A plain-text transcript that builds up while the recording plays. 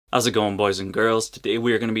How's it going, boys and girls? Today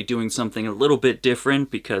we are going to be doing something a little bit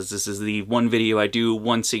different because this is the one video I do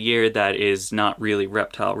once a year that is not really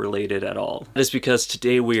reptile related at all. That is because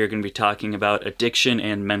today we are going to be talking about addiction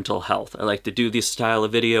and mental health. I like to do this style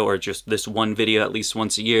of video, or just this one video, at least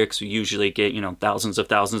once a year, because we usually get, thousands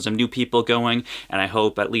of new people going, and I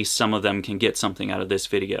hope at least some of them can get something out of this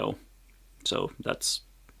video. So that's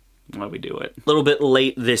why we do it. A little bit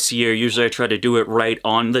late this year. Usually I try to do it right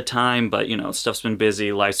on the time, but stuff's been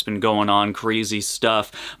busy, life's been going on, crazy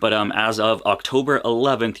stuff. But as of October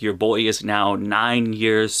 11th, your boy is now 9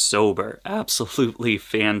 years sober. Absolutely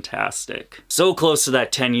fantastic. So close to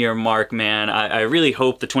that 10-year mark, man. I really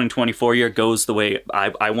hope the 2024 year goes the way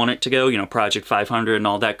I want it to go, Project 500 and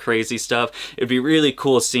all that crazy stuff. It'd be really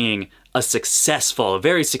cool seeing a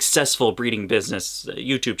very successful breeding business.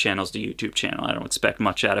 YouTube channel's the YouTube channel. I don't expect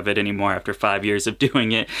much out of it anymore after 5 years of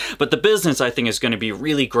doing it. But the business, I think, is going to be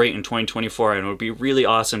really great in 2024, and it would be really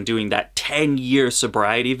awesome doing that 10-year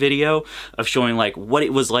sobriety video of showing like what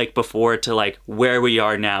it was like before to like where we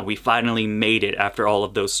are now. We finally made it after all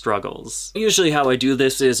of those struggles. Usually how I do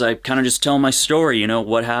this is I kind of just tell my story,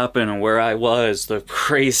 what happened and where I was, the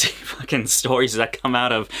crazy fucking stories that come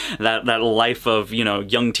out of that life of,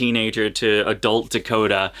 young teenager to adult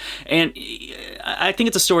Dakota. And I think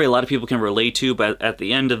it's a story a lot of people can relate to, but at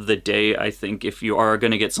the end of the day, I think if you are going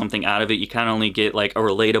to get something out of it, you kind of only get like a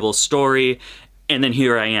relatable story. And then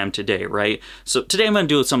here I am today, right? So today I'm going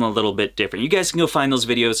to do something a little bit different. You guys can go find those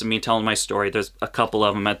videos of me telling my story. There's a couple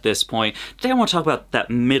of them at this point. Today I want to talk about that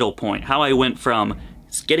middle point, how I went from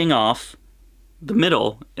getting off the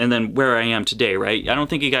middle and then where I am today, right? I don't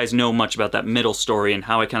think you guys know much about that middle story and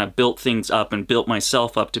how I kind of built things up and built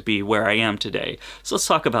myself up to be where I am today. So let's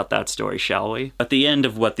talk about that story, shall we? At the end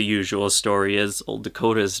of what the usual story is, old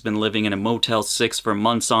Dakota's been living in a Motel 6 for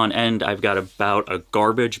months on end. I've got about a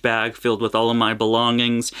garbage bag filled with all of my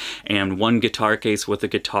belongings and one guitar case with a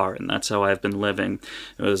guitar, and that's how I've been living.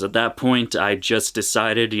 It was at that point I just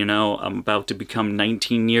decided, I'm about to become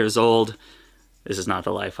 19 years old. This is not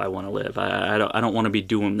the life I want to live. I don't want to be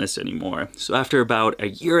doing this anymore. So after about a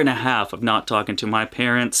year and a half of not talking to my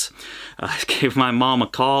parents, I gave my mom a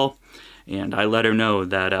call and I let her know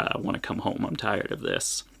that I want to come home. I'm tired of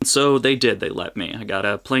this. So they did. They let me. I got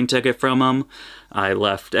a plane ticket from them. I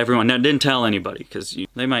left everyone. Now, didn't tell anybody because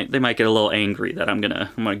they might get a little angry that I'm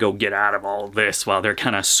gonna go get out of all of this while they're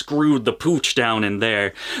kind of screwed the pooch down in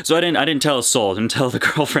there. So I didn't tell a soul. Didn't tell the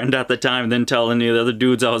girlfriend at the time. Didn't tell any of the other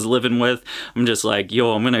dudes I was living with. I'm just like,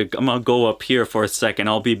 yo, I'm gonna go up here for a second.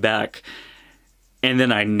 I'll be back. And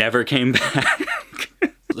then I never came back.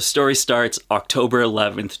 The story starts October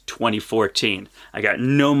 11th, 2014. I got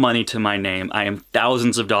no money to my name. I am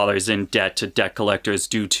thousands of dollars in debt to debt collectors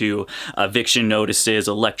due to eviction notices,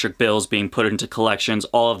 electric bills being put into collections,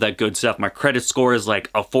 all of that good stuff. My credit score is like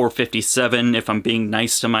a 457 if I'm being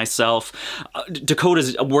nice to myself.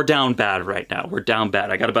 We're down bad right now. We're down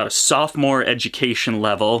bad. I got about a sophomore education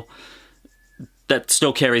level. That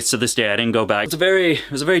still carries to this day. I didn't go back. It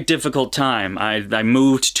was a very difficult time. I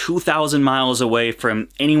moved 2,000 miles away from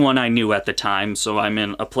anyone I knew at the time, so I'm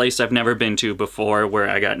in a place I've never been to before where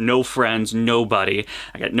I got no friends, nobody.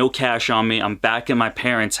 I got no cash on me. I'm back in my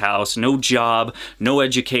parents' house, no job, no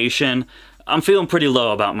education. I'm feeling pretty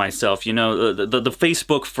low about myself, the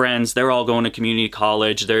Facebook friends, they're all going to community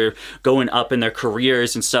college, they're going up in their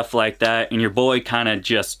careers and stuff like that, and your boy kind of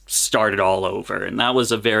just started all over, and that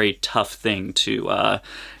was a very tough thing to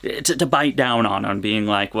bite down on being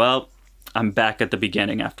like, well, I'm back at the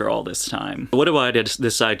beginning after all this time. What do I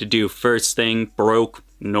decide to do? First thing, broke,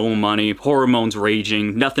 no money, hormones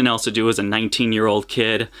raging, nothing else to do as a 19-year-old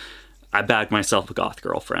kid. I bagged myself a goth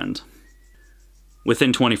girlfriend.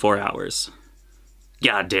 Within 24 hours.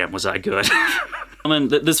 God damn, was I good. I mean,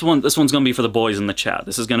 this one's gonna be for the boys in the chat.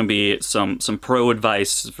 This is gonna be some pro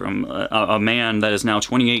advice from a man that is now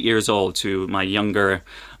 28 years old to my younger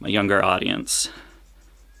audience.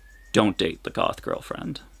 Don't date the goth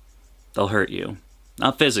girlfriend. They'll hurt you.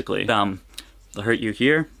 Not physically. They'll hurt you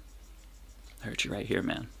here. They'll hurt you right here,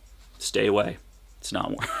 man. Stay away. It's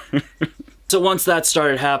not worth. So once that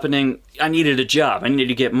started happening, I needed a job. I needed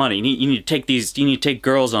to get money. You need to take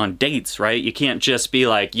girls on dates, right? You can't just be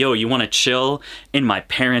like, yo, you want to chill in my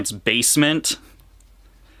parents' basement?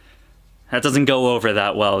 That doesn't go over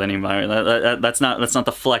that well anymore. That's not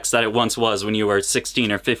the flex that it once was when you were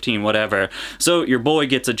 16 or 15, whatever. So your boy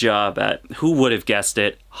gets a job at, who would have guessed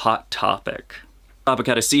it, Hot Topic. Topic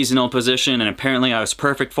had a seasonal position, and apparently I was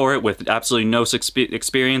perfect for it with absolutely no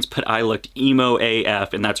experience, but I looked emo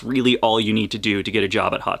AF, and that's really all you need to do to get a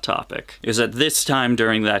job at Hot Topic. It was at this time,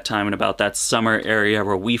 during that time, and about that summer area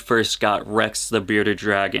where we first got Rex the bearded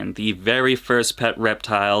dragon, the very first pet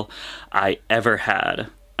reptile I ever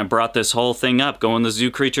had. I brought this whole thing up, going to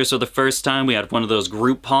Zoo Creatures for the first time. We had one of those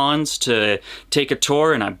group ponds to take a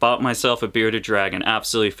tour, and I bought myself a bearded dragon.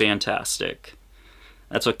 Absolutely fantastic.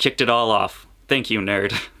 That's what kicked it all off. Thank you,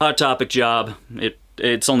 nerd. Hot Topic job,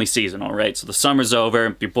 it's only seasonal, right? So the summer's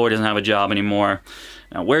over, your boy doesn't have a job anymore.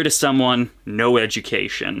 Now where does someone, no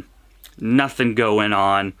education, nothing going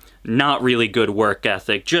on, not really good work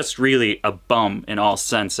ethic, just really a bum in all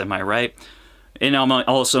sense, am I right? And I'm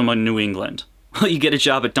also in New England. Well, you get a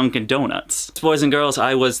job at Dunkin' Donuts. Boys and girls,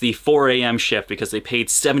 I was the 4 a.m. shift because they paid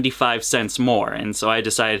 75 cents more, and so I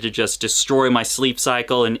decided to just destroy my sleep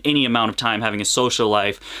cycle and any amount of time having a social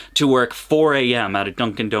life to work 4 a.m. at a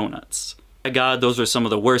Dunkin' Donuts. My God, those were some of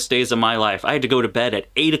the worst days of my life. I had to go to bed at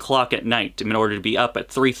 8 o'clock at night in order to be up at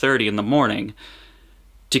 3:30 in the morning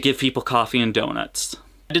to give people coffee and donuts.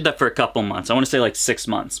 I did that for a couple months. I want to say like 6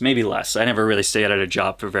 months, maybe less. I never really stayed at a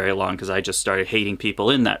job for very long because I just started hating people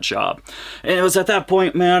in that job. And it was at that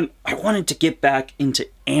point, man, I wanted to get back into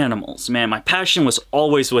animals, man. My passion was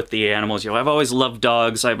always with the animals. You know, I've always loved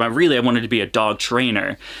dogs. I wanted to be a dog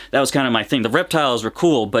trainer. That was kind of my thing. The reptiles were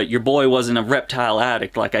cool, but your boy wasn't a reptile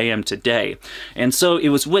addict like I am today. And so it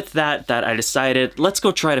was with that I decided, let's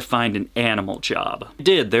go try to find an animal job. I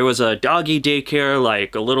did. There was a doggy daycare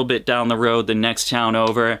like a little bit down the road, the next town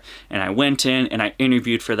over, and I went in and I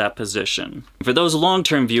interviewed for that position. For those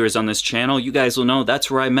long-term viewers on this channel, you guys will know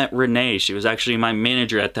that's where I met Renee. She was actually my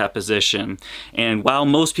manager at that position. And while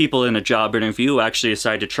most people in a job interview actually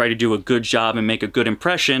decide to try to do a good job and make a good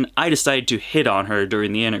impression, I decided to hit on her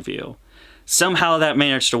during the interview. Somehow that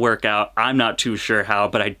managed to work out. I'm not too sure how,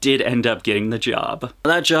 but I did end up getting the job.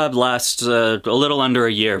 That job lasts a little under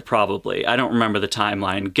a year, probably. I don't remember the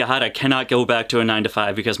timeline. God, I cannot go back to a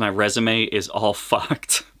 9-to-5 because my resume is all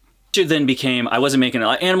fucked. It then became, I wasn't making a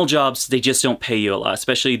lot. Animal jobs, they just don't pay you a lot,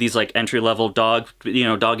 especially these like entry-level doggy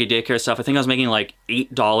daycare stuff. I think I was making like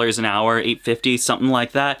 $8 an hour, $8.50, something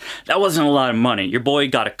like that. That wasn't a lot of money. Your boy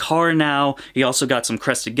got a car now. He also got some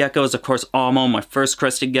crested geckos. Of course, Almo, my first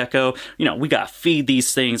crested gecko. You know, we gotta feed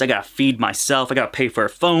these things. I gotta feed myself. I gotta pay for a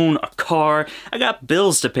phone, a car. I got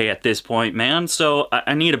bills to pay at this point, man. So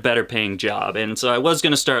I need a better paying job. And so I was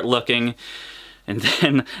gonna start looking. And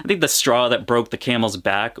then I think the straw that broke the camel's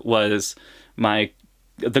back was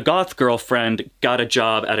the goth girlfriend got a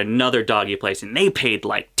job at another doggy place and they paid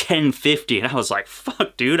like $10.50, and I was like,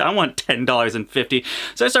 fuck dude, I want $10.50.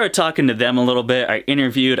 So I started talking to them a little bit. I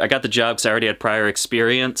interviewed, I got the job because I already had prior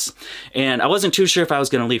experience, and I wasn't too sure if I was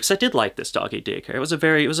gonna leave because I did like this doggy daycare. It was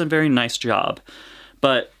a very nice job.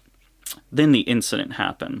 But then the incident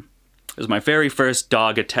happened. It was my very first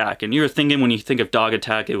dog attack, and you're thinking when you think of dog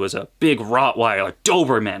attack, it was a big Rottweiler, a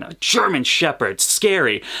Doberman, a German Shepherd,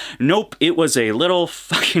 scary. Nope, it was a little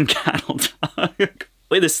fucking cattle dog. The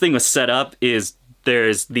way this thing was set up is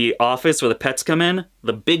there's the office where the pets come in,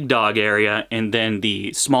 the big dog area, and then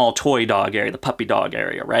the small toy dog area, the puppy dog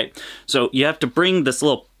area, right? So you have to bring this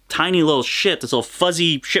little tiny little shit, this little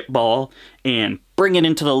fuzzy shit ball, and bring it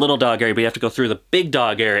into the little dog area, but you have to go through the big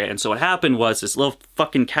dog area. And so what happened was this little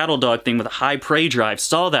fucking cattle dog thing with a high prey drive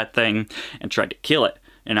saw that thing and tried to kill it.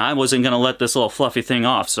 And I wasn't gonna let this little fluffy thing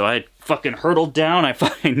off, so I fucking hurtled down, I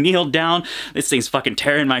fucking kneeled down, this thing's fucking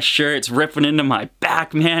tearing my shirt, it's ripping into my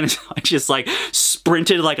back, man. I just like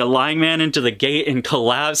sprinted like a lineman into the gate and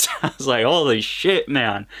collapsed. I was like, holy shit,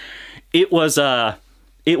 man. It was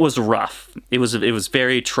rough. It was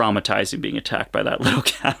very traumatizing being attacked by that little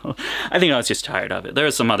cattle. I think I was just tired of it. There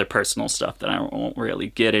was some other personal stuff that I won't really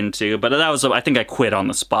get into, but that was, I think I quit on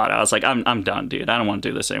the spot. I was like, I'm done, dude. I don't want to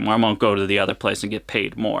do this anymore. I'm gonna go to the other place and get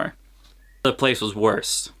paid more. The place was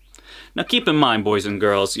worse. Now keep in mind, boys and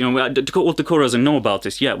girls, you know, Dakota doesn't know about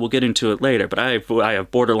this yet, we'll get into it later, but I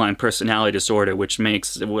have borderline personality disorder, which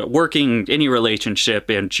makes working any relationship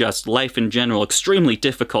and just life in general extremely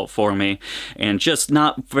difficult for me, and just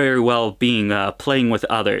not very well being playing with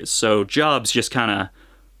others. So jobs just kind of,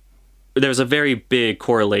 there's a very big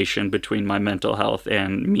correlation between my mental health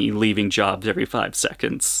and me leaving jobs every 5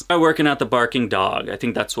 seconds. I'm working at the Barking Dog. I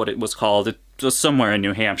think that's what it was called. It was somewhere in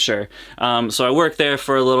New Hampshire. So I worked there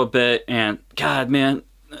for a little bit, and God, man,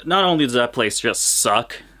 not only does that place just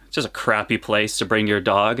suck, it's just a crappy place to bring your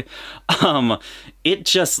dog, it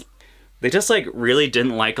just, They just like really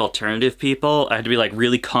didn't like alternative people. I had to be like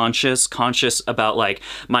really conscious about like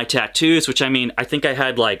my tattoos, which I mean, I think I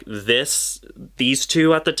had like these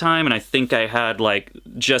two at the time, and I think I had like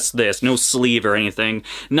just this, no sleeve or anything.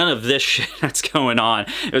 None of this shit that's going on.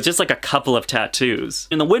 It was just like a couple of tattoos.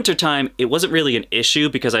 In the wintertime, it wasn't really an issue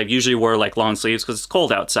because I usually wore like long sleeves because it's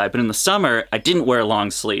cold outside, but in the summer, I didn't wear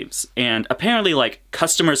long sleeves. And apparently like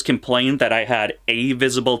customers complained that I had a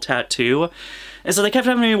visible tattoo. And so they kept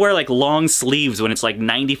having me wear like long sleeves when it's like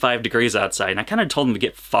 95 degrees outside. And I kind of told them to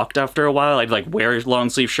get fucked after a while. I'd like wear a long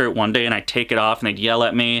sleeve shirt one day and I'd take it off and they'd yell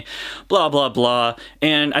at me, blah, blah, blah.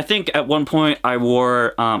 And I think at one point I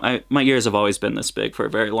wore, my ears have always been this big for a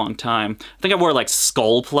very long time. I think I wore like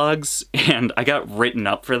skull plugs and I got written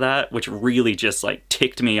up for that, which really just like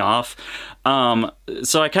ticked me off.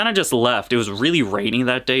 So I kind of just left. It was really rainy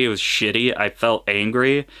that day. It was shitty. I felt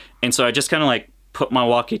angry. And so I just kind of like put my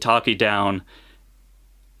walkie-talkie down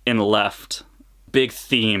and left. Big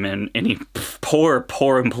theme in any poor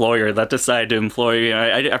employer that decided to employ me.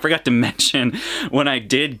 I forgot to mention when I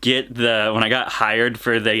got hired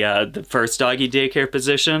for the first doggy daycare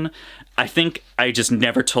position, I think I just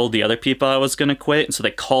never told the other people I was gonna quit, and so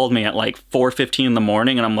they called me at like 4:15 in the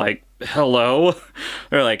morning, and I'm like, hello?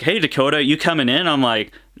 They're like, hey Dakota, you coming in? I'm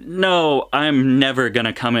like, no, I'm never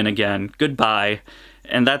gonna come in again. Goodbye.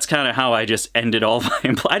 And that's kind of how I just ended all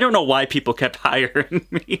my I don't know why people kept hiring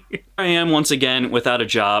me. I am once again without a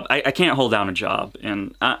job. I can't hold down a job,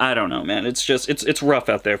 and I don't know, man. It's just, it's rough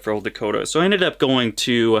out there for old Dakota. So I ended up going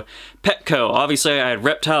to Petco. Obviously, I had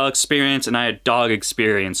reptile experience and I had dog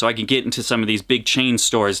experience, so I could get into some of these big chain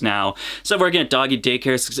stores now. So we're getting doggy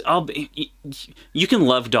daycares. You can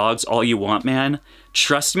love dogs all you want, man.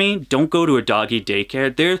 Trust me, don't go to a doggy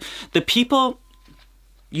daycare. The people...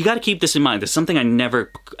 You got to keep this in mind. There's something I never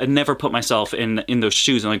put myself in those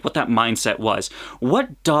shoes and like what that mindset was.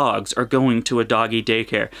 What dogs are going to a doggy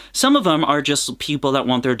daycare? Some of them are just people that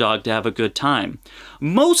want their dog to have a good time.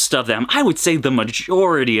 Most of them, I would say the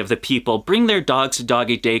majority of the people, bring their dogs to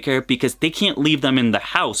doggy daycare because they can't leave them in the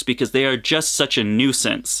house because they are just such a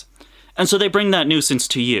nuisance. And so they bring that nuisance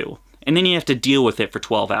to you. And then you have to deal with it for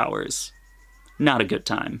 12 hours. Not a good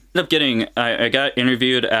time. I got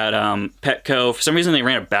interviewed at Petco. For some reason they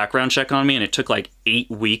ran a background check on me and it took like 8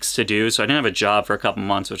 weeks to do, so I didn't have a job for a couple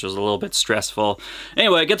months, which was a little bit stressful.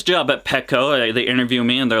 Anyway, I get the job at Petco. They interview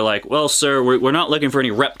me and they're like, well sir, we're not looking for any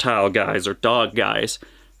reptile guys or dog guys.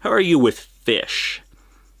 How are you with fish?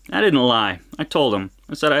 I didn't lie. I told them.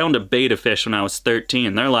 I said I owned a betta fish when I was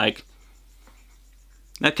 13. They're like,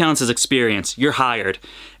 that counts as experience. You're hired.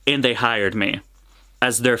 And they hired me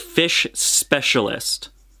as their fish specialist.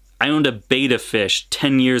 I owned a betta fish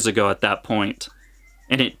 10 years ago at that point,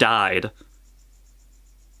 and it died.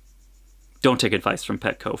 Don't take advice from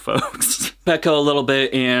Petco, folks. Petco a little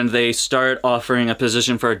bit, and they start offering a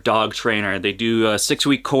position for a dog trainer. They do a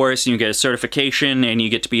 6-week course, and you get a certification, and you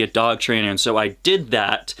get to be a dog trainer. And so I did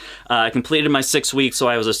that. I completed my 6 weeks, so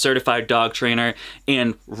I was a certified dog trainer.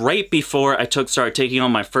 And right before I started taking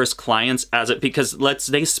on my first clients because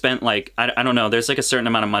they spent like, I don't know, there's like a certain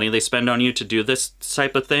amount of money they spend on you to do this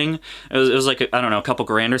type of thing. It was like, I don't know, a couple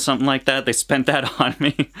grand or something like that. They spent that on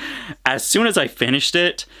me. As soon as I finished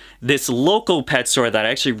it, this local pet store that I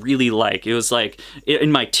actually really like, it was like,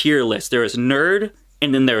 in my tier list, there was Nerd,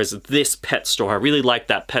 and then there was this pet store. I really liked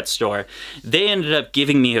that pet store. They ended up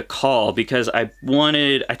giving me a call because I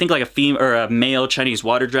wanted, I think like a male Chinese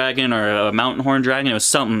water dragon or a mountain horn dragon. It was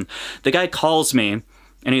something. The guy calls me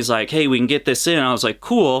and he's like, hey, we can get this in. And I was like,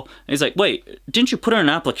 cool. And he's like, wait, didn't you put in an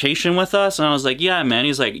application with us? And I was like, yeah, man.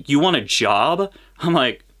 He's like, you want a job? I'm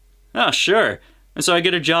like, oh, sure. And so I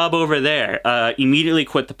get a job over there. Immediately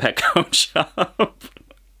quit the Petco job.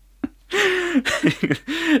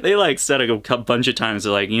 They like said a bunch of times,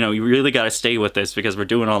 they're like, you know, you really got to stay with this because we're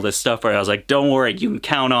doing all this stuff. Where I was like, don't worry, you can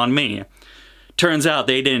count on me. Turns out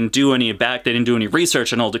they didn't do any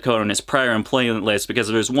research on Old Dakota on his prior employment list, because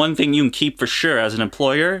if there's one thing you can keep for sure as an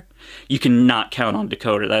employer, you cannot count on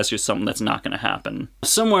Dakota. That's just something that's not going to happen.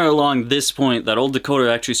 Somewhere along this point that Old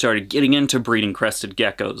Dakota actually started getting into breeding crested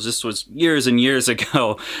geckos. This was years and years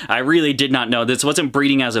ago. I really did not know. This wasn't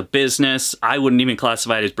breeding as a business. I wouldn't even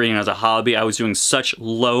classify it as breeding as a hobby. I was doing such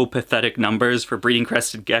low, pathetic numbers for breeding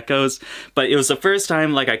crested geckos. But it was the first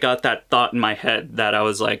time like I got that thought in my head that I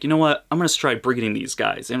was like, you know what? I'm going to try breeding these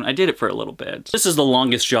guys. And I did it for a little bit. This is the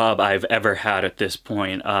longest job I've ever had at this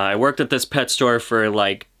point. I worked at this pet store for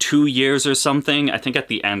like 2 years or something. I think at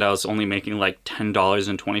the end I was only making like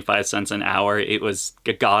 $10.25 an hour. It was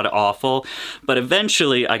god awful. But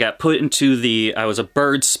eventually I got put into I was a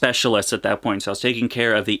bird specialist at that point. So I was taking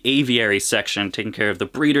care of the aviary section, taking care of the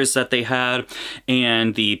breeders that they had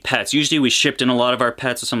and the pets. Usually we shipped in a lot of our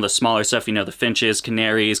pets with some of the smaller stuff, you know, the finches,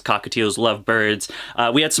 canaries, cockatiels, lovebirds.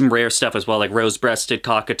 We had some rare stuff as well, like rose-breasted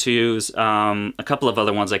cockatoos, a couple of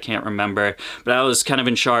other ones I can't remember. But I was kind of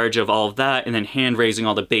in charge of all of that and then hand-raising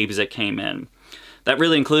all the babies that came in. That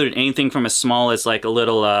really included anything from as small as like a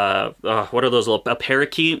little, what are those little, a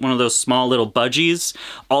parakeet, one of those small little budgies,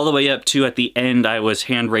 all the way up to at the end I was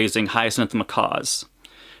hand-raising hyacinth macaws.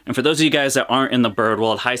 And for those of you guys that aren't in the bird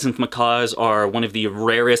world, hyacinth macaws are one of the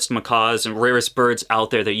rarest macaws and rarest birds out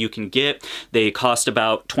there that you can get. They cost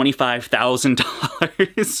about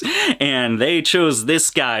 $25,000 and they chose this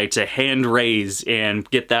guy to hand raise and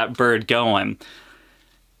get that bird going.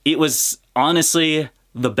 It was honestly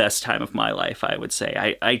the best time of my life, I would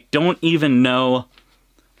say. I don't even know.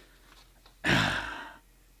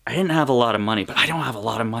 I didn't have a lot of money, but I don't have a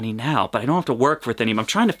lot of money now, but I don't have to work for it anymore. I'm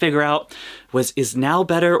trying to figure out, is now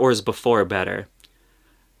better or is before better?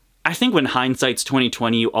 I think when hindsight's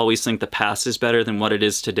 2020, you always think the past is better than what it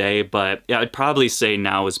is today, but yeah, I'd probably say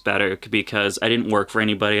now is better because I didn't work for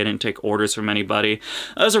anybody, I didn't take orders from anybody.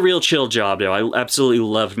 It was a real chill job though. I absolutely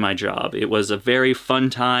loved my job. It was a very fun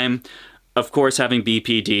time. Of course, having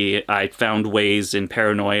BPD, I found ways in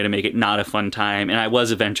paranoia to make it not a fun time, and I was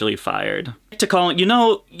eventually fired. To call it, you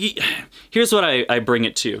know, here's what I bring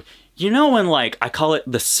it to. You know when, like, I call it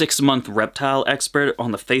the 6-month reptile expert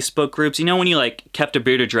on the Facebook groups? You know when you, like, kept a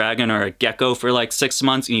bearded dragon or a gecko for, like, 6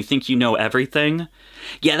 months and you think you know everything?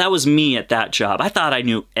 Yeah, that was me at that job. I thought I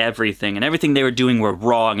knew everything, and everything they were doing were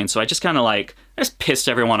wrong, and so I just kind of, like, I just pissed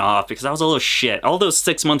everyone off because I was a little shit. All those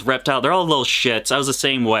 6-month reptile, they're all little shits. I was the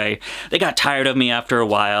same way. They got tired of me after a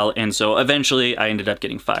while, and so eventually I ended up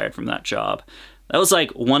getting fired from that job. That was like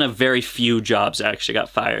one of very few jobs I actually got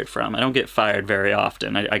fired from. I don't get fired very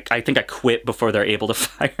often. I think I quit before they're able to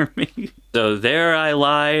fire me. So there I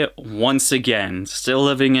lie once again, still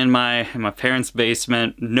living in my parents'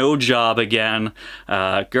 basement, no job again.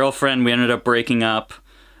 Girlfriend, we ended up breaking up.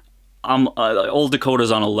 Old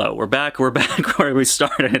Dakota's on a low. We're back where we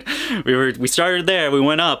started. We started there, we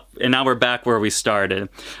went up, and now we're back where we started.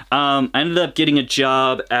 I ended up getting a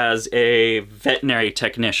job as a veterinary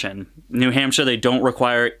technician. New Hampshire, they don't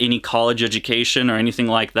require any college education or anything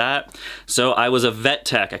like that. So I was a vet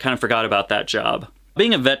tech. I kind of forgot about that job.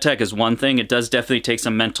 Being a vet tech is one thing. It does definitely take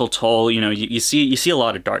some mental toll. You know, you see a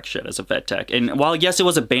lot of dark shit as a vet tech. And while, yes, it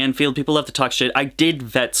was a banned field, people love to talk shit, I did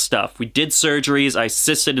vet stuff. We did surgeries. I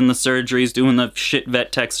assisted in the surgeries, doing the shit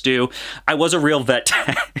vet techs do. I was a real vet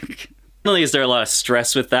tech. Not only is there a lot of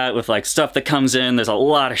stress with that, with like stuff that comes in, there's a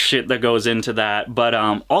lot of shit that goes into that. But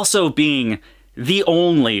also being the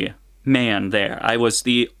only man there. I was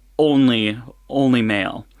the only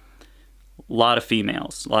male. A lot of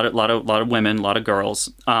females, a lot of women, a lot of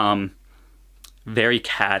girls. Very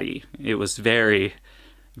catty. It was very,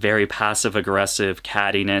 very passive aggressive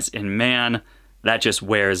cattiness, and man, that just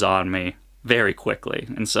wears on me very quickly.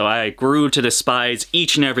 And so I grew to despise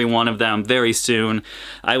each and every one of them very soon.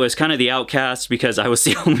 I was kind of the outcast because I was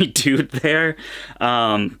the only dude there.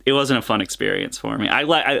 It wasn't a fun experience for me.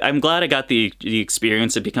 I'm glad I got the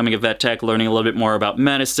experience of becoming a vet tech, learning a little bit more about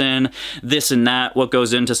medicine, this and that, what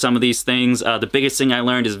goes into some of these things. The biggest thing I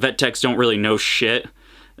learned is vet techs don't really know shit.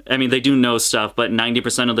 I mean, they do know stuff, but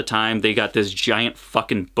 90% of the time they got this giant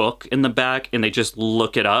fucking book in the back and they just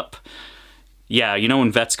look it up. Yeah, you know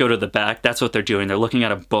when vets go to the back, that's what they're doing. They're looking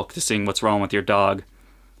at a book to see what's wrong with your dog.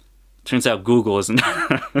 Turns out Google isn't.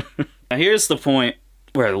 Now here's the point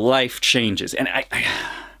where life changes. And I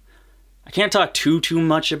can't talk too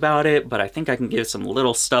much about it, but I think I can give some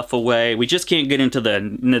little stuff away. We just can't get into the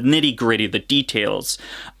nitty-gritty, the details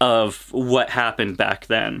of what happened back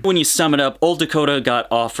then. When you sum it up, Old Dakota got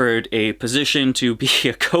offered a position to be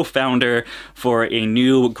a co-founder for a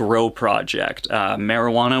new grow project.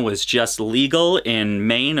 Marijuana was just legal in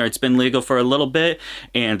Maine, or it's been legal for a little bit,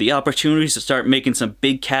 and the opportunities to start making some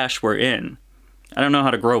big cash were in. I don't know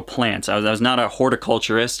how to grow plants. I was not a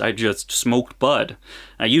horticulturist. I just smoked bud.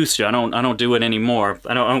 I used to. I don't do it anymore.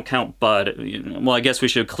 I don't count bud. Well, I guess we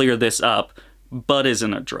should clear this up. Bud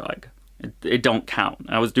isn't a drug. It don't count.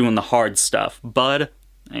 I was doing the hard stuff. Bud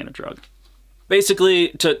ain't a drug. Basically,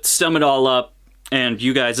 to sum it all up, And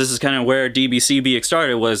you guys, this is kind of where DBCB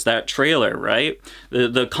started, was that trailer, right?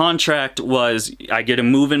 The contract was, I get to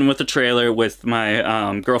move in with the trailer with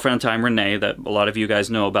my girlfriend at the time, Renee, that a lot of you guys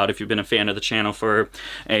know about if you've been a fan of the channel for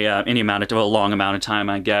a long amount of time,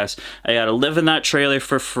 I guess. I got to live in that trailer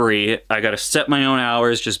for free. I got to set my own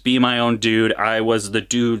hours, just be my own dude. I was the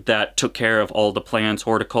dude that took care of all the plants,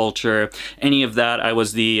 horticulture, any of that. I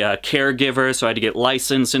was the caregiver, so I had to get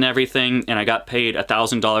licensed and everything, and I got paid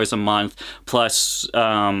 $1,000 a month plus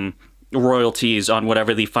royalties on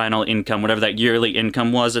whatever the final income, whatever that yearly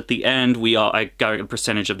income was at the end. I got a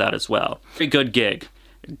percentage of that as well. Very good gig.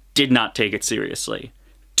 Did not take it seriously.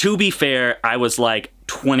 To be fair, I was like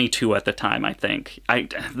 22 at the time, I think. I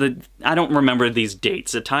don't remember these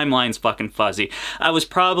dates. The timeline's fucking fuzzy. I was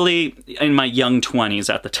probably in my young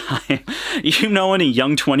 20s at the time. You know any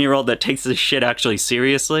young 20-year-old that takes this shit actually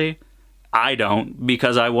seriously? I don't,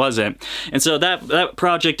 because I wasn't. And so that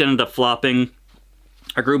project ended up flopping.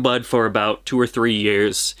 I grew bud for about 2 or 3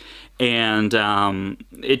 years, and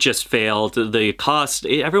it just failed. The cost,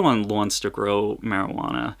 everyone wants to grow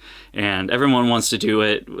marijuana, and everyone wants to do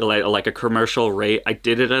it like a commercial rate. I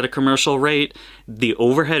did it at a commercial rate. The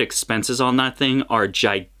overhead expenses on that thing are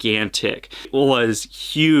gigantic. It was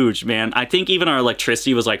huge, man. I think even our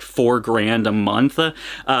electricity was like $4 grand a month.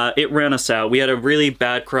 It ran us out. We had a really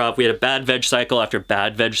bad crop. We had a bad veg cycle after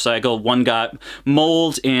bad veg cycle. One got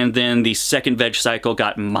mold, and then the second veg cycle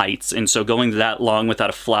got mites. And so going that long without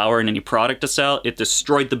a flower and any product to sell, it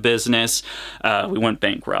destroyed the business. We went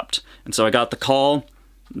bankrupt. And so I got the call.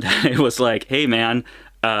 It was like, hey man,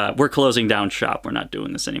 we're closing down shop. We're not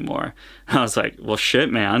doing this anymore. I was like, well, shit,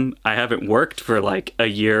 man. I haven't worked for like a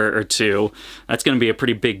year or two. That's going to be a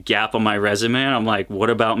pretty big gap on my resume. And I'm like, what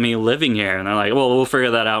about me living here? And they're like, well, we'll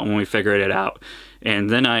figure that out when we figure it out. And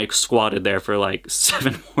then I squatted there for like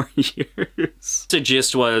 7 more years. The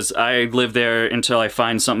gist was I lived there until I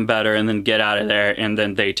find something better and then get out of there, and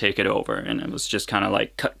then they take it over. And it was just kind of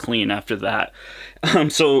like cut clean after that.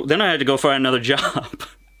 So then I had to go find another job.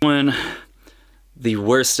 When the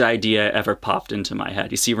worst idea ever popped into my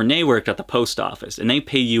head. You see, Renee worked at the post office, and they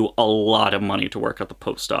pay you a lot of money to work at the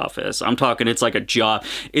post office. I'm talking, it's like a job.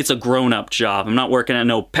 It's a grown-up job. I'm not working at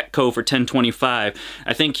no Petco for $10.25.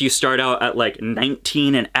 I think you start out at like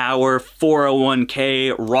 $19 an hour,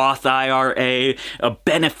 401k, Roth IRA, a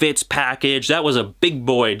benefits package. That was a big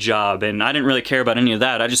boy job, and I didn't really care about any of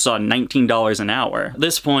that. I just saw $19 an hour. At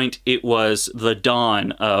this point, it was the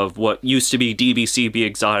dawn of what used to be DBCB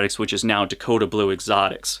Exotics, which is now Dakota Blue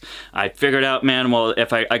Exotics. I figured out, man, well,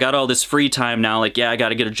 if I got all this free time now, like, yeah, I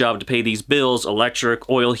gotta get a job to pay these bills, electric,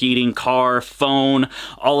 oil heating, car, phone,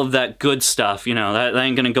 all of that good stuff, you know, that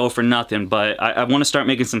ain't gonna go for nothing, but I want to start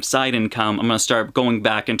making some side income. I'm gonna start going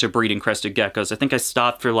back into breeding crested geckos. I think I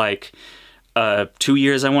stopped for like 2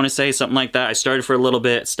 years, I want to say, something like that. I started for a little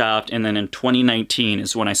bit, stopped, and then in 2019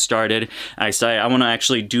 is when I started. I said, I want to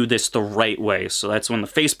actually do this the right way. So that's when the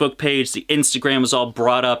Facebook page, the Instagram was all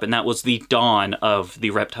brought up, and that was the dawn of the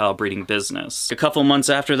reptile breeding business. A couple months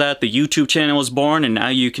after that, the YouTube channel was born, and now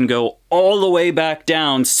you can go all the way back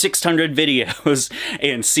down 600 videos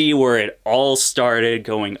and see where it all started,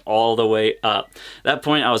 going all the way up. At that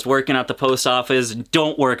point, I was working at the post office.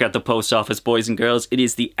 Don't work at the post office, boys and girls. It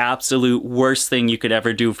is the absolute worst thing you could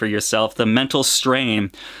ever do for yourself. The mental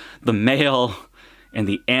strain, the mail, and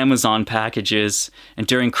the Amazon packages. And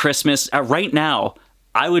during Christmas, right now,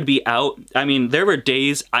 I would be out. I mean, there were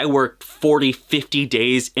days I worked 40, 50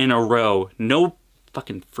 days in a row. No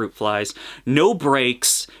fucking fruit flies, no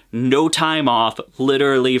breaks, no time off,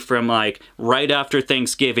 literally from like right after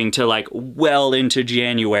Thanksgiving to like well into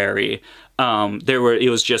January. It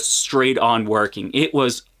was just straight on working. It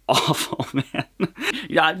was awful, man.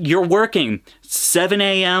 Yeah, you're working 7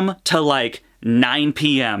 a.m. to like 9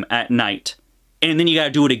 p.m. at night. And then you gotta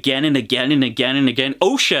do it again and again and again and again.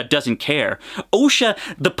 OSHA doesn't care.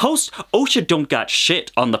 OSHA don't got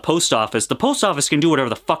shit on the post office. The post office can do whatever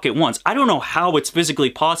the fuck it wants. I don't know how it's physically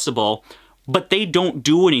possible, but they don't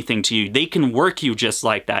do anything to you. They can work you just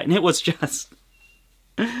like that. And it was just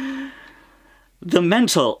the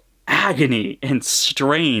mental agony and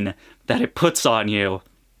strain that it puts on you.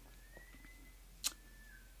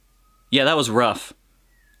 Yeah, that was rough.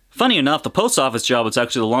 Funny enough, the post office job was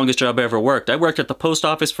actually the longest job I ever worked. I worked at the post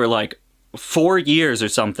office for like 4 years or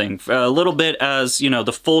something. A little bit as, you know,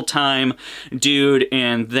 the full-time dude,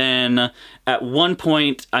 and then at one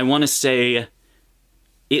point, I want to say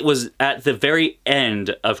it was at the very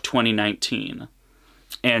end of 2019.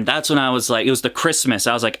 And that's when I was like, it was the Christmas.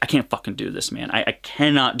 I was like, I can't fucking do this, man. I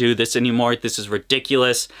cannot do this anymore. This is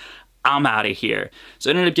ridiculous. I'm out of here. So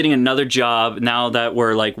I ended up getting another job now that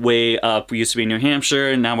we're like way up. We used to be in New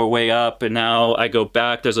Hampshire, and now we're way up, and now I go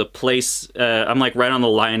back. There's a place, I'm like right on the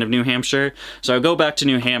line of New Hampshire. So I go back to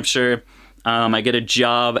New Hampshire. I get a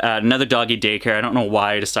job at another doggy daycare. I don't know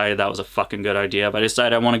why I decided that was a fucking good idea, but I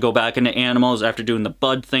decided I want to go back into animals after doing the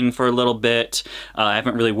bud thing for a little bit. I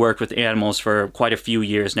haven't really worked with animals for quite a few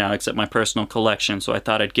years now, except my personal collection, so I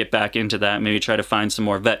thought I'd get back into that, maybe try to find some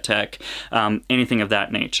more vet tech, anything of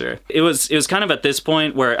that nature. It was kind of at this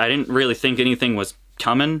point where I didn't really think anything was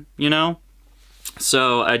coming, you know?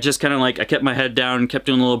 So I just kind of like, I kept my head down, kept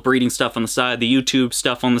doing a little breeding stuff on the side, the YouTube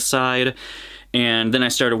stuff on the side, and then I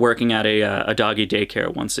started working at a doggy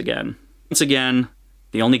daycare once again. Once again,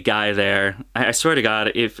 the only guy there, I swear to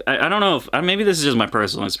God, I don't know if, maybe this is just my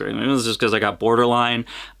personal experience, maybe this is just because I got borderline,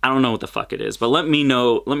 I don't know what the fuck it is, but let me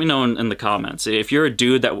know in the comments. If you're a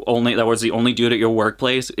dude that was the only dude at your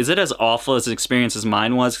workplace, is it as awful as an experience as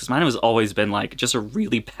mine was? Because mine has always been like, just a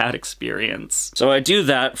really bad experience. So I do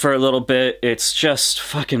that for a little bit, it's just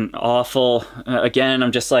fucking awful. Again,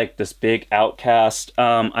 I'm just like this big outcast.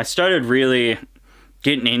 I started really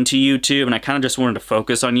getting into YouTube, and I kind of just wanted to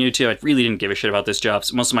focus on YouTube. I really didn't give a shit about this job.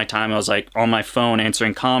 So most of my time I was like on my phone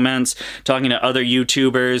answering comments, talking to other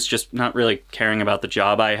YouTubers, just not really caring about the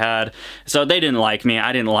job I had. So they didn't like me,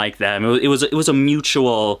 I didn't like them. It was a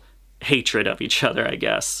mutual hatred of each other, I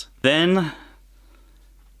guess. Then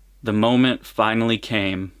the moment finally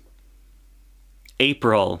came.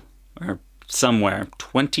 April, or somewhere,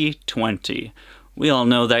 2020. We all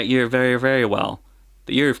know that year very, very well.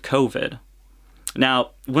 The year of COVID. Now,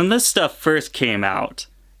 when this stuff first came out,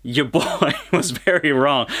 your boy was very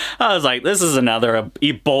wrong. I was like, this is another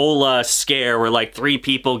Ebola scare where like 3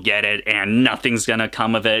 people get it and nothing's gonna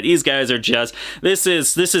come of it. These guys are just, this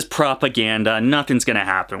is propaganda. Nothing's gonna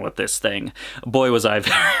happen with this thing. Boy, was I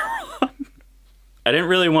very wrong. I didn't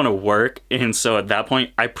really want to work, and so at that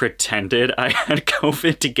point I pretended I had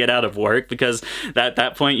COVID to get out of work, because at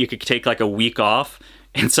that point you could take like a week off.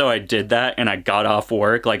 And so I did that, and I got off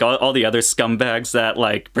work. Like all the other scumbags that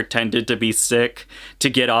like pretended to be sick to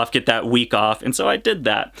get that week off. And so I did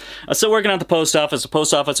that. So working at the post office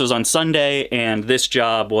was on Sunday, and this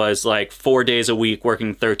job was like 4 days a week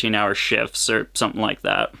working 13-hour shifts or something like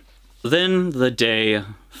that. Then the day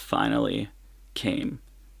finally came.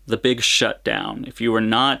 The big shutdown. If you were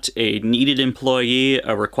not a needed employee,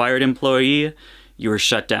 a required employee, you were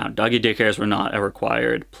shut down. Doggy daycares were not a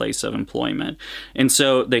required place of employment. And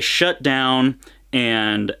so they shut down,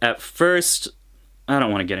 and at first, I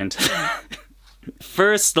don't want to get into that.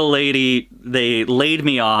 First, the lady, they laid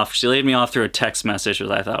me off. She laid me off through a text message,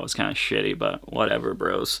 which I thought was kind of shitty, but whatever,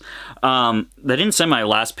 bros. They didn't send my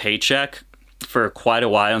last paycheck for quite a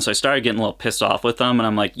while, and so I started getting a little pissed off with them, and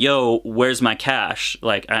I'm like, yo, where's my cash?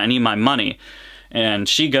 Like, I need my money.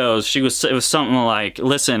 And it was something like,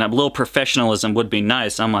 listen, a little professionalism would be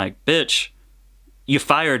nice. I'm like, bitch, you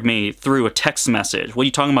fired me through a text message. What are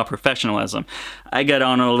you talking about professionalism? I got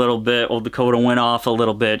on a little bit, old Dakota went off a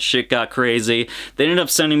little bit, shit got crazy. They ended up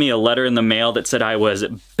sending me a letter in the mail that said I was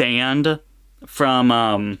banned from,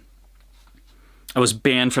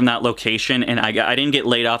 that location, and I didn't get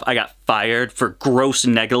laid off, I got fired for gross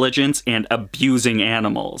negligence and abusing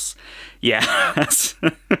animals. Yes.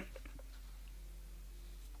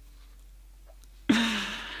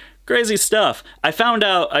 Crazy stuff. I found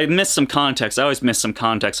out, I missed some context. I always miss some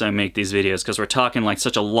context when I make these videos, because we're talking like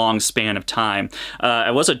such a long span of time.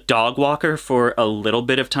 I was a dog walker for a little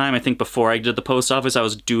bit of time. I think before I did the post office, I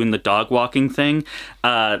was doing the dog walking thing.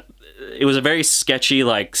 It was a very sketchy,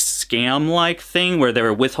 like, scam-like thing where they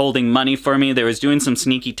were withholding money for me. They was doing some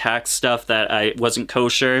sneaky tax stuff that I wasn't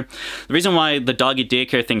kosher. The reason why the doggy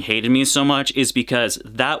daycare thing hated me so much is because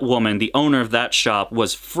that woman, the owner of that shop,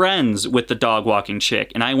 was friends with the dog walking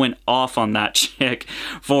chick, and I went off on that chick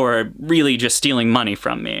for really just stealing money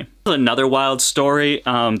from me. Another wild story,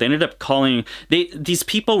 they ended up calling, these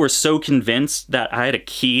people were so convinced that I had a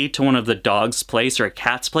key to one of the dog's place or a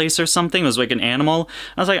cat's place or something. It was like an animal.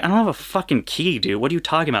 I was like, I don't have a fucking key, dude. What are you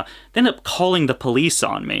talking about? They ended up calling the police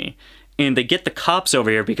on me. And they get the cops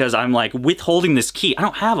over here because I'm like withholding this key. I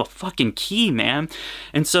don't have a fucking key, man.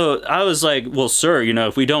 And so I was like, well, sir, you know,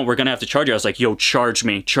 if we don't, we're gonna have to charge you. I was like, yo, charge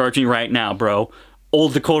me right now, bro.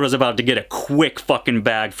 Old Dakota's about to get a quick fucking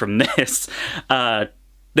bag from this.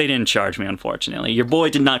 They didn't charge me, unfortunately. Your boy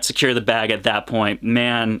did not secure the bag at that point.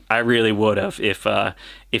 Man, I really would have if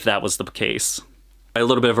that was the case. A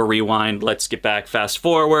little bit of a rewind, let's get back, fast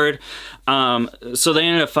forward. So they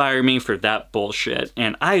ended up firing me for that bullshit,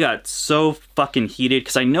 and I got so fucking heated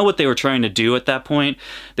because I know what they were trying to do at that point.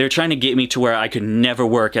 They were trying to get me to where I could never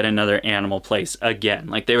work at another animal place again.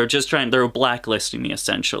 Like, they were blacklisting me,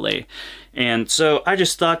 essentially. And so I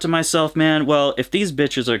just thought to myself, man, well, if these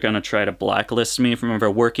bitches are gonna try to blacklist me from ever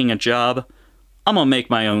working a job, I'm gonna make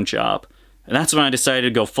my own job. And that's when I decided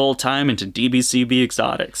to go full-time into DBCB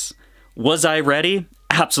Exotics. Was I ready?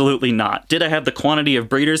 Absolutely not. Did I have the quantity of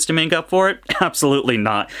breeders to make up for it? Absolutely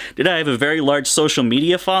not. Did I have a very large social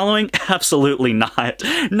media following? Absolutely not.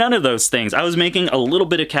 None of those things. I was making a little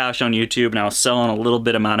bit of cash on YouTube and I was selling a little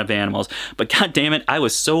bit amount of animals, but god damn it, I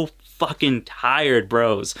was so fucking tired,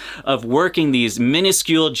 bros, of working these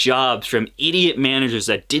minuscule jobs from idiot managers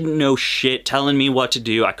that didn't know shit telling me what to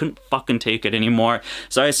do. I couldn't fucking take it anymore.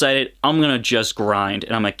 So I decided I'm gonna just grind,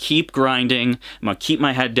 and I'm gonna keep grinding. I'm gonna keep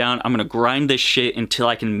my head down. I'm gonna grind this shit until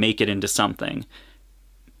I can make it into something.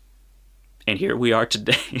 And here we are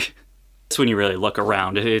today. That's when you really look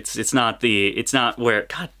around. It's not where,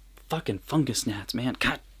 god, fucking fungus gnats, man.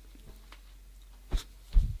 God.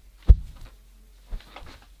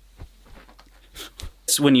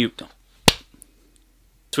 When you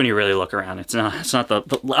really look around, it's not the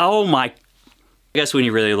oh my, I guess when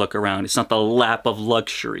you really look around, it's not the lap of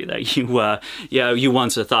luxury that you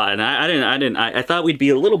once thought. And I thought we'd be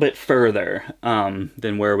a little bit further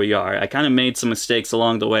than where we are. I kind of made some mistakes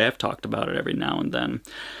along the way. I've talked about it every now and then.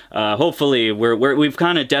 Hopefully we've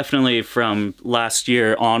kind of definitely, from last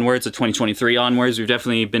year onwards, of 2023 onwards, we've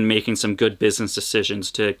definitely been making some good business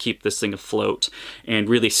decisions to keep this thing afloat and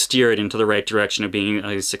really steer it into the right direction of being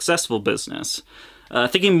a successful business.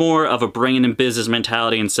 Thinking more of a brain and business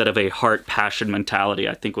mentality instead of a heart passion mentality,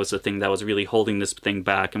 I think, was the thing that was really holding this thing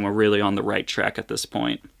back, and we're really on the right track at this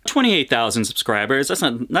point. 28,000 subscribers, that's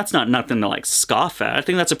not nothing to like scoff at. I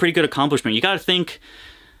think that's a pretty good accomplishment. You gotta think,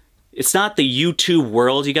 it's not the YouTube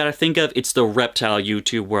world you gotta think of, it's the reptile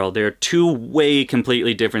YouTube world. They're two way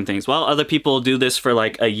completely different things. While other people do this for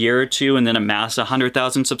like a year or two and then amass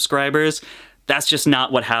 100,000 subscribers, that's just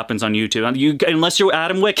not what happens on YouTube. Unless you're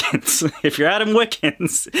Adam Wickens. If you're Adam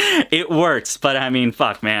Wickens, it works. But I mean,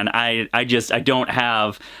 fuck, man, I don't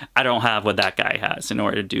have what that guy has in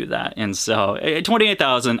order to do that. And so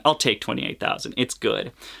 28,000, I'll take 28,000. It's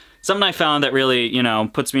good. Something I found that really, you know,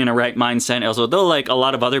 puts me in a right mindset. Also, though, like, a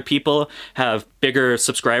lot of other people have bigger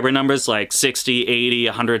subscriber numbers, like 60, 80,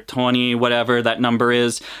 120, whatever that number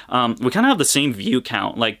is, we kind of have the same view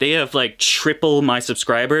count. Like, they have, like, triple my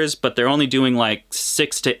subscribers, but they're only doing, like,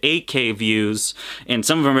 6 to 8K views, and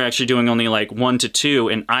some of them are actually doing only, like, 1 to 2,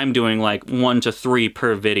 and I'm doing, like, 1 to 3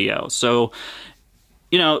 per video. So,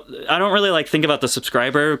 you know, I don't really like think about the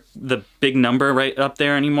subscriber, the big number right up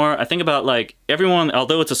there anymore. I think about like everyone,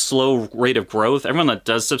 although it's a slow rate of growth, everyone that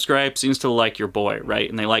does subscribe seems to like your boy, right?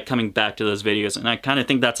 And they like coming back to those videos. And I kind of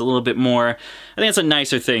think that's a little bit more, I think it's a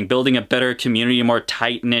nicer thing, building a better community, a more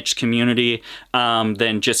tight niche community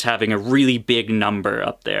than just having a really big number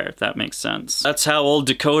up there, if that makes sense. That's how old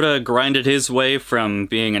Dakota grinded his way from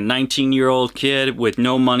being a 19-year-old kid with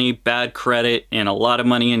no money, bad credit, and a lot of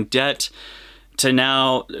money in debt, to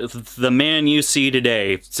now the man you see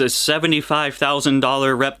today. It's a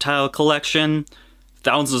 $75,000 reptile collection,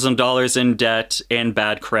 thousands of dollars in debt, and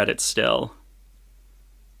bad credit still.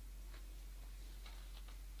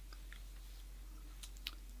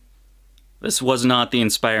 This was not the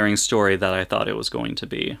inspiring story that I thought it was going to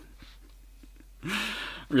be.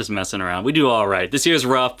 We're just messing around. We do all right. This year's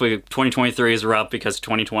rough. 2023 is rough because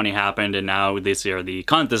 2020 happened, and now this year,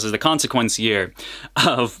 this is the consequence year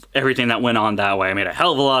of everything that went on that way. I made a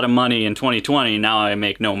hell of a lot of money in 2020. Now I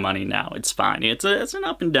make no money now. It's fine. It's an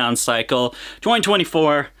up and down cycle.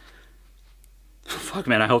 2024. Fuck,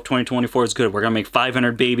 man, I hope 2024 is good. We're gonna make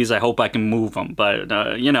 500 babies. I hope I can move them.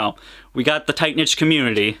 But, you know, we got the tight niche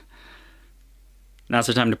community. Now's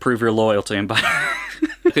the time to prove your loyalty and buy.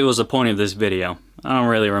 It was the point of this video. I don't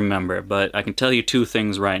really remember, but I can tell you two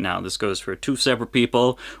things right now. This goes for two separate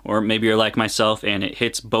people, or maybe you're like myself and it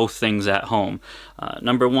hits both things at home.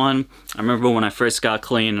 Number one, I remember when I first got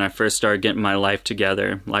clean and I first started getting my life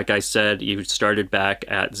together. Like I said, you started back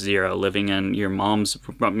at zero, living in your mom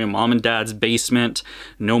and dad's basement,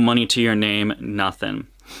 no money to your name, nothing.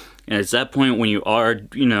 And it's that point when you are,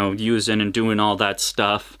 you know, using and doing all that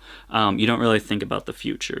stuff, you don't really think about the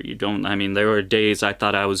future. You don't, I mean, there were days I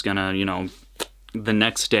thought I was gonna, you know, the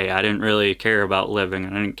next day. I didn't really care about living,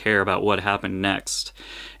 and I didn't care about what happened next.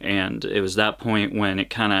 And it was that point when it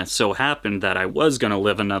kind of so happened that I was going to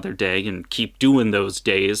live another day and keep doing those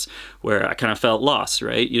days where I kind of felt lost,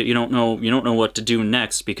 right? You don't know what to do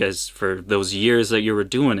next, because for those years that you were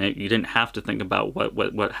doing it, you didn't have to think about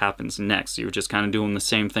what happens next. You were just kind of doing the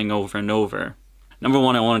same thing over and over. Number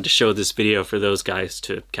one, I wanted to show this video for those guys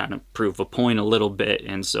to kind of prove a point a little bit.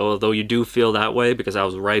 And so although you do feel that way, because I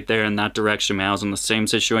was right there in that direction, man, I was in the same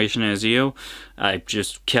situation as you, I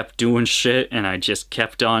just kept doing shit, and I just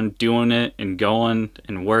kept on doing it and going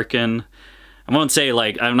and working. I won't say,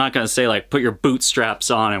 like, I'm not going to say, like, put your bootstraps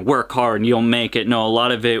on and work hard and you'll make it. No, a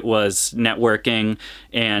lot of it was networking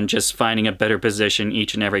and just finding a better position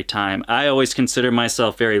each and every time. I always consider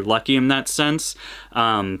myself very lucky in that sense.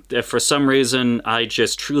 If for some reason I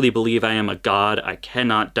just truly believe I am a god, I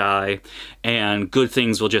cannot die, and good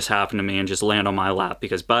things will just happen to me and just land on my lap,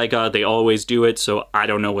 because by God, they always do it, so I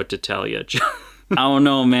don't know what to tell you. I don't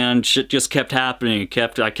know, man. Shit just kept happening.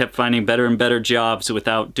 I kept finding better and better jobs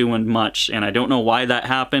without doing much, and I don't know why that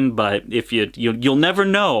happened. But if you'll never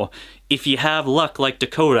know if you have luck like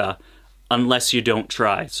Dakota, unless you don't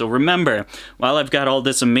try. So remember, while I've got all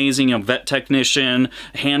this amazing, vet technician,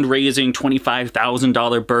 hand raising,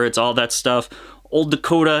 $25,000 birds, all that stuff, old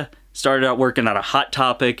Dakota started out working at a Hot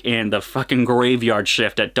Topic and the fucking graveyard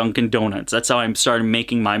shift at Dunkin' Donuts. That's how I started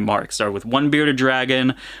making my mark. Started with one bearded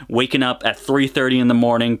dragon, waking up at 3:30 in the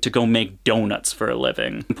morning to go make donuts for a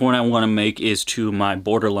living. The point I want to make is to my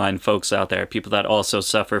borderline folks out there, people that also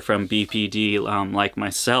suffer from BPD like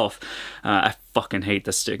myself. I fucking hate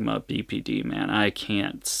the stigma of BPD, man. I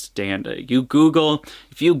can't stand it.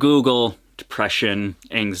 If you Google depression,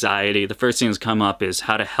 anxiety, the first thing that's come up is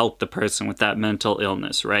how to help the person with that mental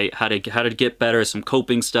illness, right? How to get better, some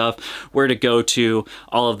coping stuff, where to go to,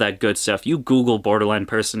 all of that good stuff. You Google borderline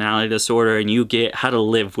personality disorder and you get how to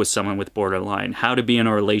live with someone with borderline, how to be in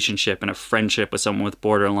a relationship and a friendship with someone with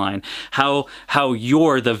borderline, how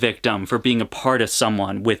you're the victim for being a part of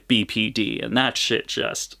someone with BPD, and that shit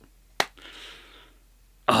just...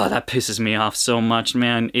 oh, that pisses me off so much,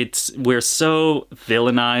 man. We're so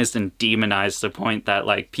villainized and demonized to the point that,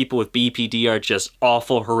 like, people with BPD are just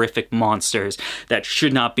awful, horrific monsters that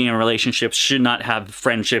should not be in relationships, should not have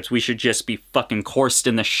friendships. We should just be fucking coursed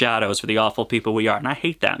in the shadows for the awful people we are. And I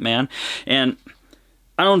hate that, man. And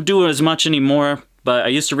I don't do it as much anymore, but I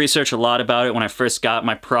used to research a lot about it when I first got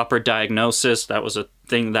my proper diagnosis. That was a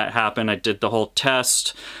thing that happened. I did the whole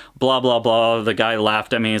test, blah, blah, blah. The guy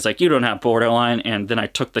laughed at me. He's like, you don't have borderline. And then I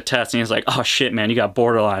took the test and he's like, oh shit, man, you got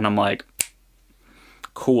borderline. I'm like,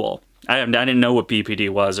 cool. I didn't know what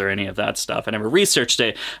BPD was or any of that stuff. I never researched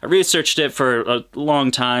it. I researched it for a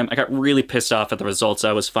long time. I got really pissed off at the results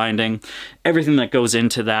I was finding. Everything that goes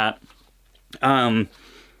into that. I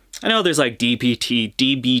know there's like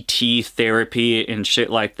DBT therapy and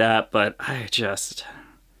shit like that, but I'm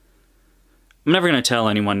never going to tell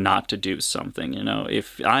anyone not to do something, you know?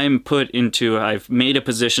 If I'm I've made a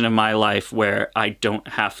position in my life where I don't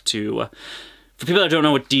have to... For people that don't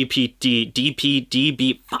know what DBT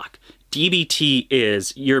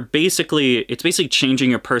is, it's basically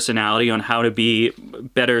changing your personality on how to be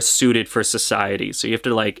better suited for society. So you have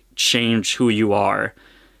to, like, change who you are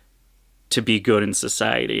to be good in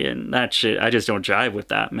society, and that shit, I just don't jive with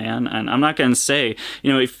that, man. And I'm not gonna say, you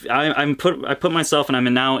know, if I put myself, and I'm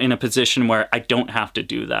now in a position where I don't have to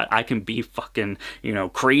do that. I can be fucking, you know,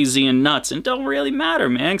 crazy and nuts, and don't really matter,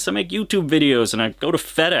 man, because I make YouTube videos and I go to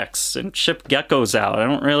FedEx and ship geckos out.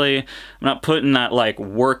 I'm not putting that, like,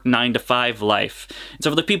 work 9-to-5 life. And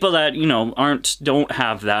so for the people that, you know, don't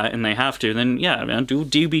have that and they have to, then yeah, man, do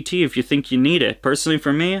DBT if you think you need it. Personally,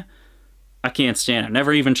 for me, I can't stand it.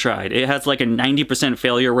 Never even tried. It has like a 90%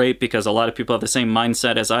 failure rate because a lot of people have the same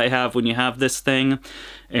mindset as I have when you have this thing,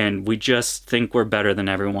 and we just think we're better than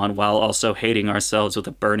everyone while also hating ourselves with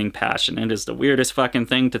a burning passion. It is the weirdest fucking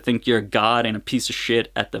thing to think you're a god and a piece of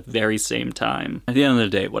shit at the very same time. At the end of the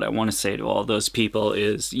day, what I want to say to all those people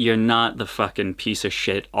is you're not the fucking piece of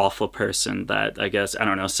shit, awful person that, I guess, I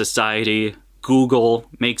don't know, society, Google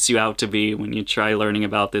makes you out to be when you try learning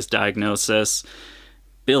about this diagnosis.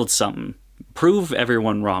 Build something. Prove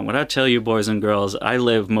everyone wrong. What I tell you, boys and girls, I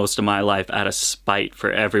live most of my life out of spite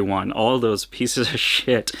for everyone. All those pieces of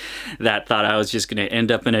shit that thought I was just going to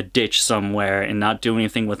end up in a ditch somewhere and not do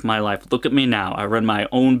anything with my life. Look at me now. I run my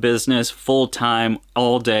own business full-time,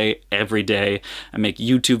 all day, every day. I make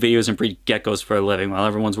YouTube videos and breed geckos for a living while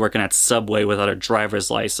everyone's working at Subway without a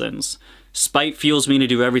driver's license. Spite fuels me to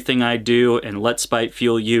do everything I do, and let spite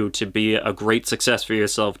fuel you to be a great success for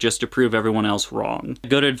yourself just to prove everyone else wrong.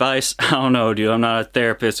 Good advice? I don't know, dude. I'm not a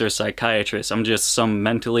therapist or a psychiatrist. I'm just some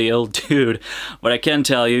mentally ill dude. What I can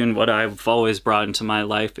tell you, and what I've always brought into my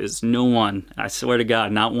life, is no one, I swear to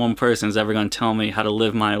God, not one person is ever going to tell me how to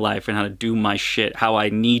live my life and how to do my shit, how I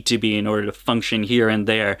need to be in order to function here and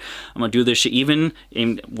there. I'm going to do this shit, even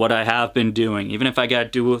in what I have been doing. Even if I got to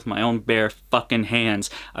do it with my own bare fucking hands,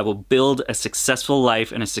 I will build a successful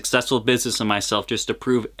life and a successful business of myself just to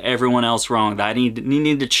prove everyone else wrong. That I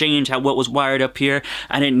needed to change what was wired up here.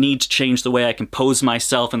 I didn't need to change the way I compose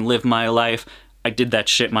myself and live my life. I did that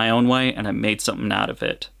shit my own way, and I made something out of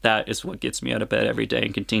it. That is what gets me out of bed every day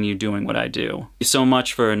and continue doing what I do. Thank you so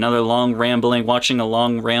much for another long rambling, watching a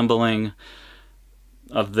long rambling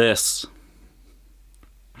of this.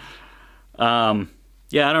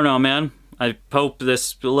 Yeah, I don't know, man. I hope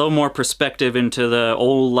this a little more perspective into the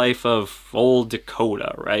old life of old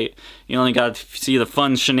Dakota, right? You only got to see the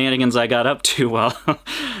fun shenanigans I got up to. Well,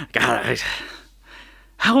 God,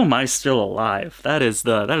 how am I still alive? That is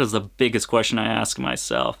the biggest question I ask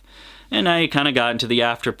myself. And I kind of got into the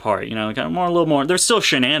after part, you know, kind of a little more. There's still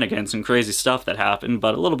shenanigans and crazy stuff that happened,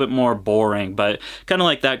 but a little bit more boring. But kind of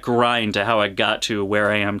like that grind to how I got to where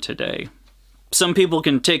I am today. Some people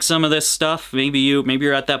can take some of this stuff. Maybe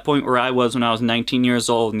you're at that point where I was when I was 19 years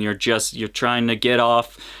old, and you're trying to get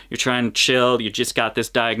off, you're trying to chill, you just got this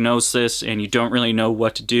diagnosis and you don't really know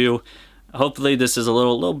what to do. Hopefully this is a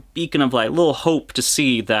little beacon of light, a little hope to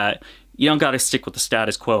see that you don't gotta stick with the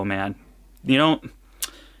status quo, man. You don't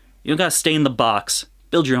gotta stay in the box.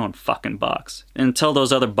 Build your own fucking box. And tell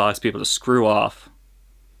those other box people to screw off.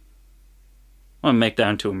 I'm gonna make that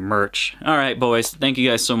into a merch. Alright, boys, thank you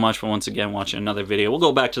guys so much for once again watching another video. We'll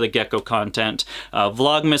go back to the Gecko content.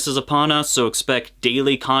 Vlogmas is upon us, so expect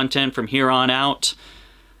daily content from here on out.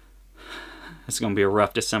 It's gonna be a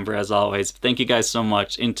rough December as always. Thank you guys so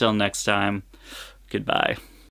much. Until next time, goodbye.